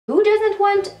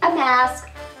want a mask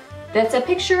that's a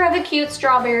picture of a cute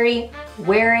strawberry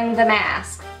wearing the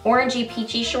mask. Orangey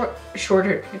peachy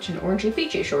shorter, it's an orangey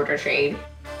peachy shorter shade.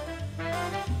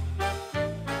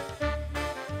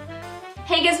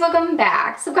 Hey guys, welcome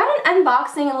back. So I've got an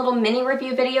unboxing and a little mini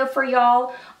review video for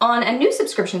y'all on a new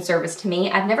subscription service to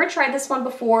me. I've never tried this one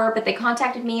before, but they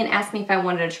contacted me and asked me if I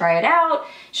wanted to try it out,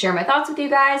 share my thoughts with you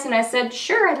guys, and I said,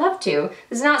 sure, I'd love to.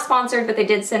 This is not sponsored, but they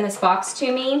did send this box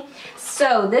to me.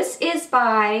 So this is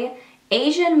by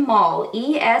Esian Mall,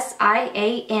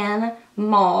 E-S-I-A-N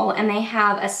Mall, and they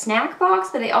have a snack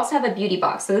box, but they also have a beauty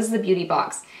box. So this is the beauty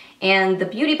box. And the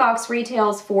beauty box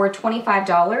retails for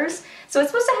 $25. So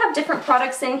it's supposed to have different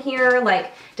products in here,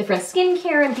 like different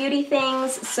skincare and beauty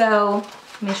things. So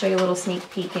let me show you a little sneak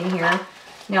peek in here.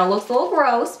 Now it looks a little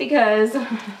gross because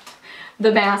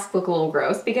the masks look a little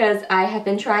gross because I have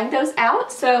been trying those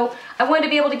out. So I wanted to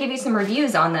be able to give you some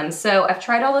reviews on them. So I've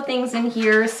tried all the things in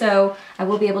here, so I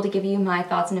will be able to give you my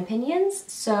thoughts and opinions.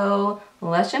 So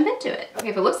let's jump into it. Okay,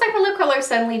 if it looks like my lip color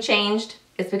suddenly changed,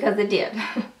 it's because it did.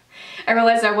 I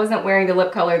realized I wasn't wearing the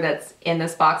lip color that's in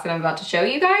this box that I'm about to show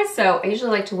you guys, so I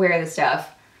usually like to wear the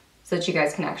stuff so that you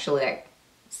guys can actually like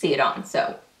see it on.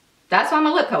 So that's why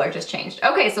my lip color just changed.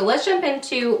 Okay, so let's jump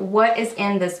into what is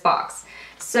in this box.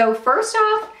 So first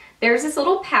off, there's this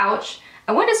little pouch.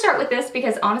 I wanted to start with this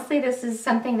because honestly this is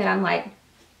something that I'm like,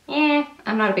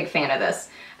 I'm not a big fan of this.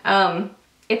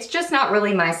 It's just not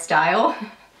really my style.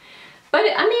 But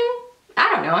I mean,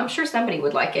 I don't know, I'm sure somebody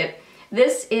would like it.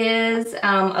 This is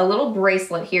a little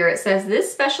bracelet here. It says,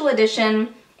 this special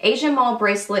edition Esian Mall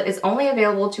bracelet is only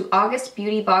available to August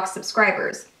Beauty Box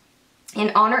subscribers.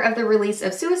 In honor of the release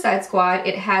of Suicide Squad,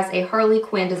 it has a Harley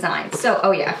Quinn design. So,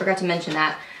 oh yeah, I forgot to mention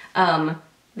that.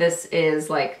 This is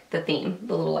like the theme,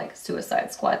 the little like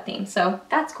Suicide Squad theme. So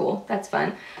that's cool, that's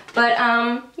fun. But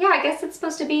yeah, I guess it's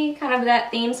supposed to be kind of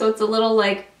that theme. So it's a little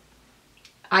like,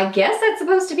 I guess that's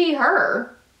supposed to be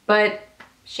her, but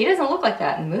she doesn't look like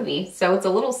that in the movie. So it's a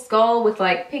little skull with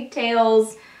like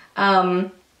pigtails.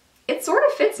 It sort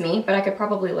of fits me, but I could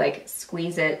probably like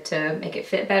squeeze it to make it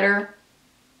fit better.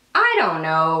 I don't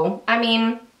know. I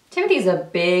mean, Timothy's a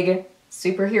big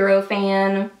superhero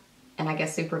fan, and I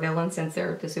guess supervillain since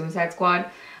they're the Suicide Squad.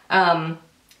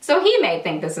 So he may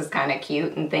think this is kind of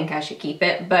cute and think I should keep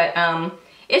it, but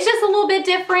it's just a little bit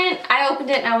different. I opened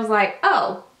it and I was like,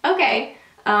 oh, okay.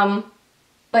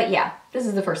 But yeah, this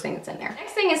is the first thing that's in there.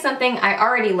 Next thing is something I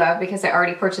already love because I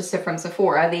already purchased it from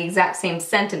Sephora, the exact same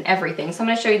scent and everything. So I'm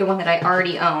gonna show you the one that I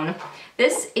already own.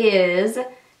 This is,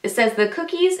 it says the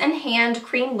Cookies and Hand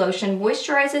Cream Lotion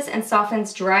moisturizes and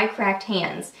softens dry, cracked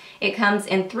hands. It comes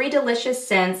in 3 delicious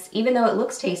scents. Even though it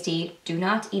looks tasty, do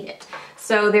not eat it.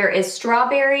 So there is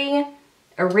strawberry,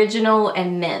 original,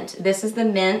 and mint. This is the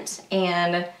mint,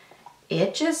 and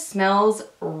it just smells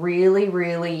really,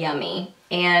 really yummy.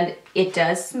 And it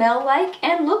does smell like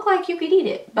and look like you could eat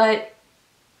it, but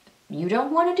you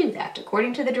don't want to do that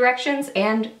according to the directions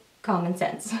and common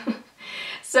sense.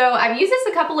 So I've used this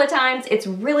a couple of times. It's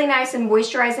really nice and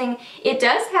moisturizing. It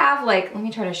does have like, let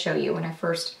me try to show you when I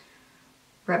first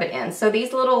rub it in. So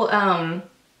these little,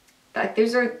 like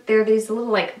there are these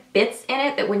little like bits in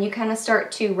it that when you kind of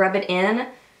start to rub it in,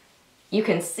 you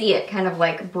can see it kind of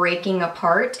like breaking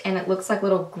apart, and it looks like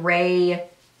little gray.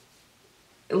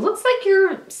 It looks like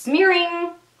you're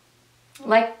smearing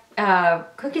like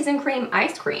cookies and cream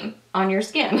ice cream on your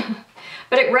skin.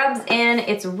 But it rubs in,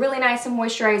 it's really nice and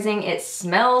moisturizing, it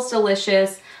smells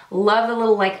delicious. Love the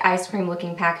little like ice cream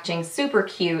looking packaging, super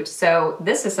cute. So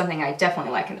this is something I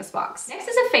definitely like in this box. Next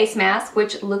is a face mask,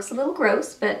 which looks a little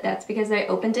gross, but that's because I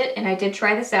opened it and I did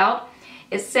try this out.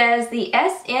 It says the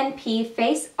SNP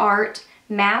Face Art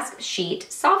Mask Sheet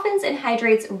softens and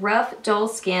hydrates rough, dull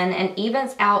skin and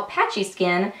evens out patchy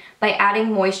skin by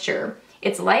adding moisture.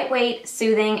 It's lightweight,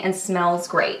 soothing, and smells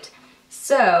great.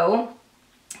 So,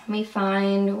 let me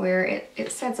find where it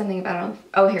said something about it.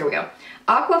 Oh, here we go.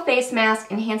 Aqua Face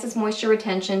Mask enhances moisture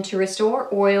retention to restore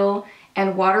oil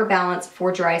and water balance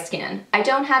for dry skin. I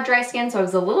don't have dry skin, so I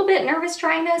was a little bit nervous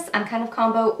trying this. I'm kind of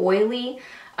combo oily.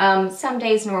 Some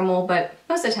days normal, but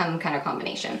most of the time I'm kind of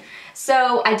combination.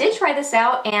 So I did try this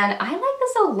out and I like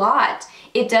this a lot.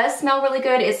 It does smell really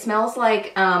good. It smells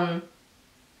like, I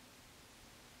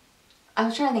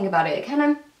was trying to think about it. It kind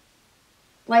of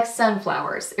like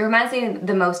sunflowers. It reminds me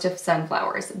the most of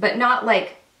sunflowers, but not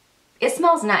like, it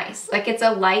smells nice. Like it's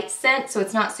a light scent, so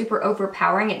it's not super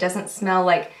overpowering. It doesn't smell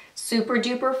like super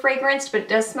duper fragranced, but it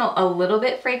does smell a little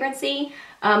bit fragrancy,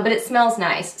 but it smells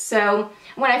nice. So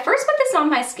when I first put this on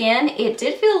my skin, it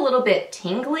did feel a little bit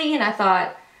tingly, and I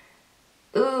thought,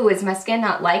 ooh, is my skin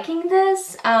not liking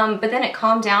this? But then it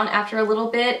calmed down after a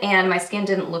little bit and my skin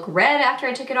didn't look red after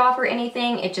I took it off or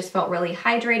anything. It just felt really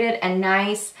hydrated and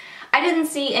nice. I didn't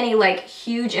see any like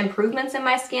huge improvements in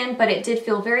my skin, but it did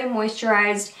feel very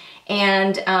moisturized,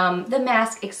 and the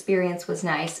mask experience was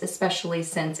nice, especially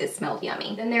since it smelled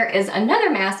yummy. Then there is another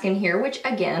mask in here, which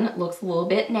again looks a little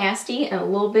bit nasty and a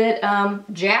little bit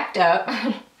jacked up,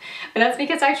 but that's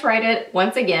because I tried it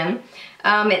once again.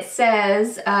 It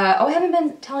says, oh, I haven't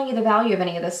been telling you the value of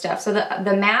any of this stuff. So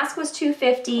the mask was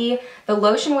 $2.50, the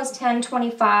lotion was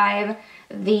 $10.25,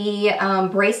 the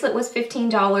bracelet was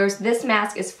 $15, this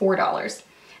mask is $4.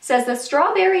 Says the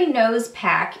strawberry nose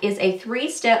pack is a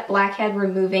 3-step blackhead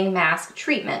removing mask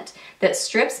treatment that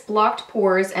strips blocked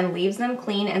pores and leaves them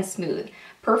clean and smooth.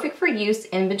 Perfect for use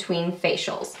in between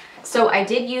facials. So I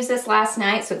did use this last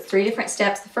night, so it's 3 different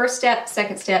steps. The first step,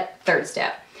 second step, third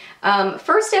step.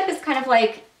 First step is kind of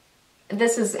like,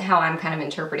 this is how I'm kind of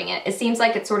interpreting it. It seems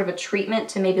like it's sort of a treatment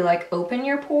to maybe like open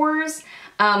your pores.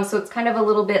 So it's kind of a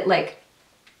little bit like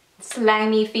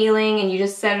slimy feeling, and you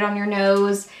just set it on your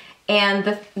nose.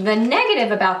 And the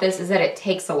negative about this is that it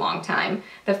takes a long time.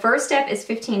 The first step is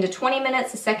 15 to 20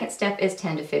 minutes, the second step is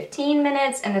 10 to 15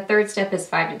 minutes, and the third step is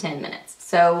 5 to 10 minutes.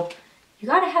 So you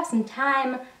gotta have some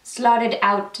time slotted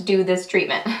out to do this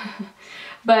treatment.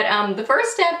 But the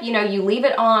first step, you know, you leave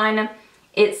it on.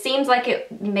 It seems like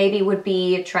it maybe would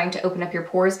be trying to open up your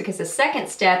pores, because the second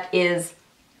step is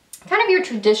kind of your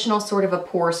traditional sort of a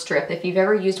pore strip. If you've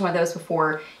ever used one of those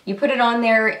before, you put it on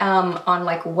there on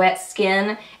like wet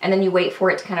skin, and then you wait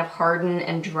for it to kind of harden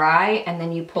and dry, and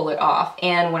then you pull it off.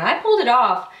 And when I pulled it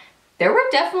off, there were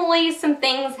definitely some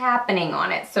things happening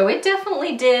on it. So it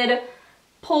definitely did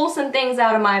pull some things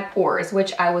out of my pores,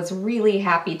 which I was really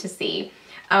happy to see.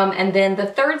 And then the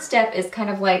third step is kind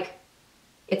of like,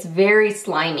 it's very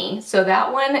slimy. So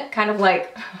that one kind of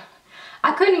like,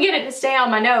 I couldn't get it to stay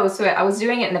on my nose, so I was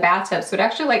doing it in the bathtub, so it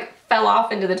actually like fell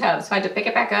off into the tub. So I had to pick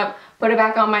it back up, put it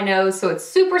back on my nose, so it's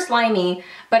super slimy,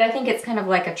 but I think it's kind of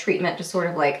like a treatment to sort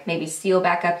of like maybe seal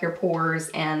back up your pores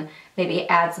and maybe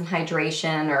add some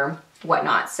hydration or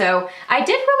whatnot. So I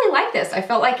did really like this. I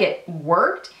felt like it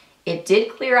worked. It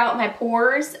did clear out my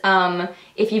pores.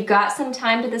 If you've got some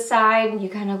time to the side and you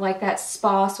kind of like that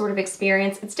spa sort of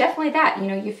experience, it's definitely that. You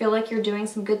know, you feel like you're doing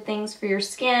some good things for your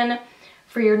skin,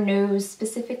 for your nose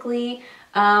specifically,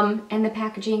 and the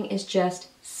packaging is just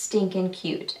stinking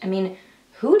cute. I mean,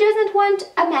 who doesn't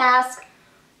want a mask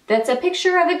that's a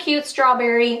picture of a cute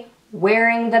strawberry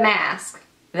wearing the mask?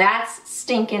 That's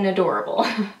stinking adorable.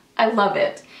 I love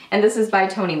it. And this is by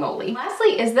Moly.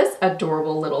 Lastly is this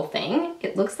adorable little thing.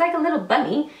 It looks like a little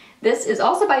bunny. This is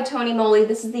also by Moly.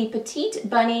 This is the Petite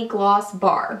Bunny Gloss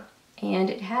Bar, and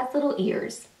it has little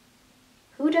ears.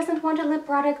 Who doesn't want a lip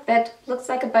product that looks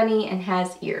like a bunny and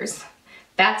has ears?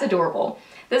 That's adorable.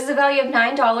 This is a value of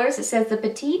 $9. It says the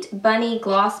Petite Bunny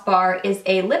Gloss Bar is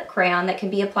a lip crayon that can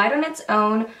be applied on its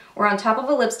own or on top of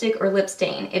a lipstick or lip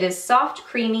stain. It is soft,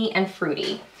 creamy, and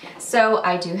fruity. So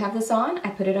I do have this on. I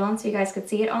put it on so you guys could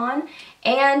see it on.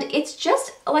 And it's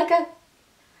just like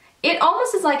it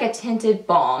almost is like a tinted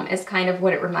balm is kind of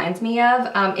what it reminds me of.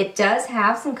 It does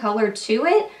have some color to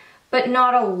it, but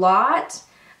not a lot.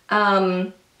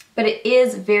 But it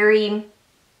is very,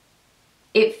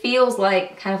 it feels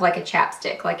like kind of like a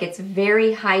chapstick. Like it's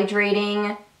very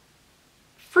hydrating,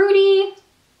 fruity,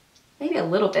 maybe a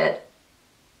little bit.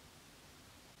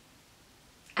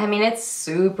 I mean, it's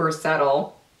super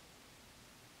subtle.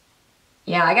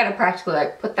 Yeah, I gotta practically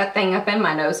like put that thing up in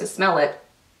my nose to smell it.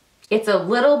 It's a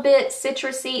little bit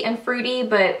citrusy and fruity,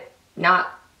 but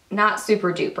not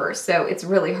super duper. So it's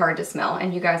really hard to smell.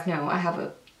 And you guys know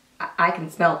I can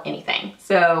smell anything.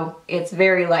 So it's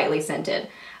very lightly scented.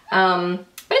 But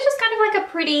it's just kind of like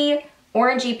a pretty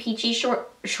orangey peachy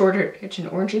shorter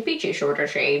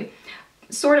shade.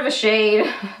 Sort of a shade.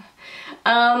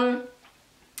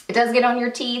 It does get on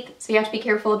your teeth, so you have to be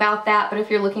careful about that. But if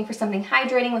you're looking for something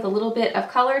hydrating with a little bit of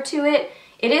color to it,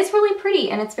 it is really pretty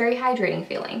and it's very hydrating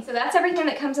feeling. So that's everything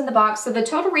that comes in the box. So the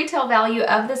total retail value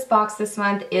of this box this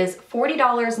month is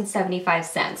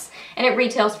 $40.75, and it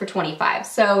retails for $25.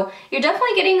 So you're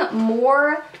definitely getting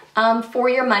more for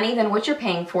your money than what you're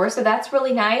paying for, so that's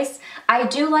really nice. I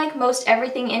do like most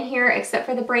everything in here except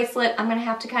for the bracelet. I'm gonna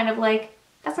have to kind of like,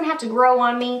 that's gonna have to grow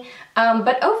on me.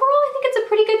 But overall, I think it's a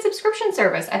pretty good subscription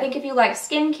service. I think if you like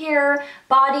skincare,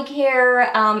 body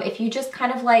care, if you just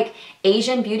kind of like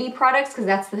Asian beauty products, because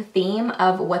that's the theme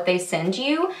of what they send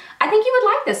you, I think you would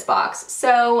like this box.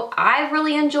 So I've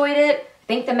really enjoyed it. I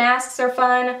think the masks are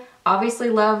fun. Obviously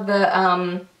love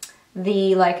the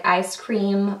the like ice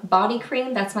cream body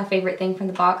cream. That's my favorite thing from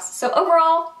the box. So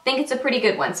overall, I think it's a pretty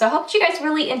good one. So I hope you guys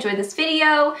really enjoyed this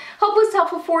video. Hope it was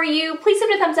helpful for you. Please give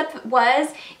it a thumbs up if it was.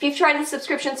 If you've tried the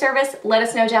subscription service, let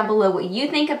us know down below what you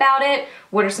think about it.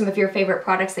 What are some of your favorite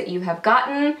products that you have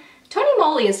gotten? Tony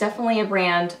Moly is definitely a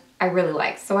brand I really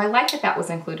like. So I like that that was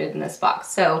included in this box.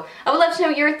 So I would love to know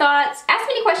your thoughts. Ask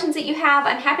me any questions that you have.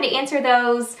 I'm happy to answer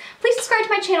those. Please subscribe to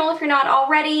my channel if you're not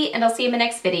already, and I'll see you in the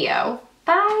next video.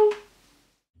 Bye.